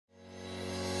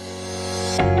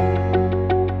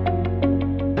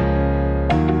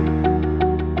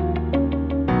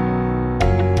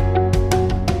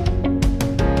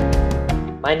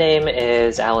My name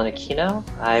is Alan Aquino.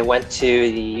 I went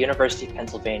to the University of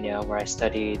Pennsylvania where I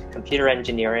studied computer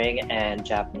engineering and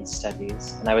Japanese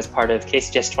studies, and I was part of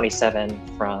KCJS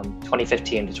 27 from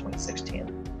 2015 to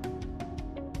 2016.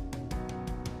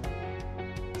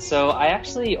 So I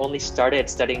actually only started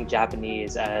studying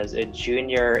Japanese as a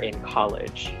junior in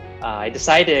college. I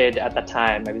decided at that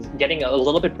time I was getting a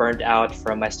little bit burned out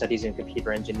from my studies in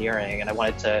computer engineering, and I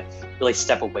wanted to really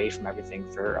step away from everything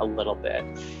for a little bit.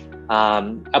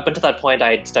 Up until that point,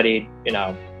 I'd studied,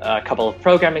 a couple of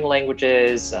programming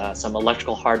languages, some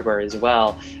electrical hardware as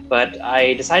well. But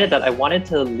I decided that I wanted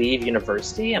to leave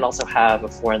university and also have a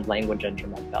foreign language under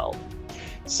my belt.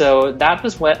 So that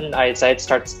was when I decided to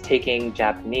start taking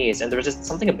Japanese, and there was just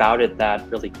something about it that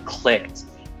really clicked.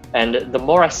 And the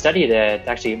more I studied it,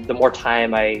 actually, the more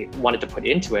time I wanted to put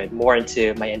into it, more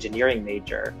into my engineering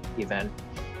major even.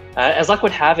 As luck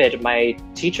would have it, my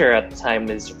teacher at the time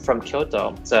was from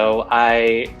Kyoto. So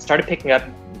I started picking up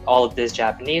all of this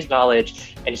Japanese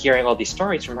knowledge and hearing all these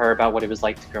stories from her about what it was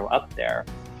like to grow up there.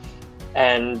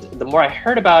 And the more I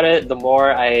heard about it, the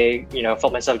more I,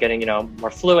 felt myself getting,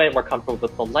 more fluent, more comfortable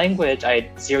with the language. I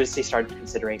seriously started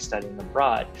considering studying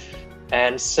abroad.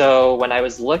 And so when I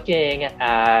was looking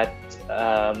at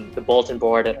the bulletin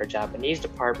board at our Japanese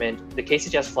department, the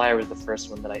KCJS flyer was the first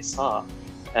one that I saw.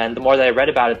 And the more that I read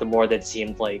about it, the more that it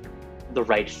seemed like the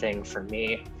right thing for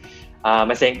me.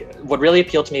 I think what really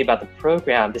appealed to me about the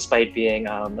program, despite being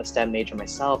a STEM major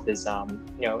myself, is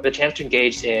the chance to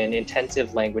engage in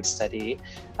intensive language study,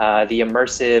 the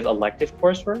immersive elective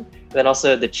coursework, and then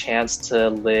also the chance to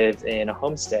live in a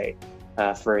homestay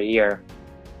for a year.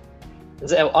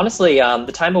 Honestly,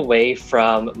 the time away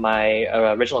from my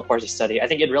original course of study, I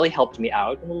think it really helped me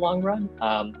out in the long run.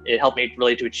 It helped me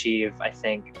really to achieve, I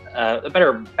think, a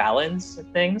better balance of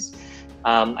things.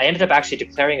 I ended up actually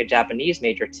declaring a Japanese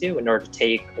major too in order to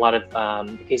take a lot of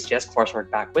the KCJS coursework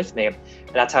back with me. And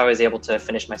that's how I was able to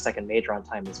finish my second major on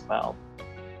time as well.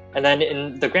 And then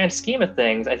in the grand scheme of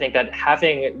things, I think that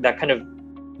having that kind of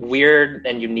weird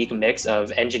and unique mix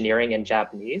of engineering and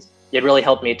Japanese, it really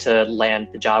helped me to land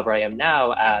the job where I am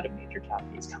now at a major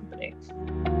Japanese company.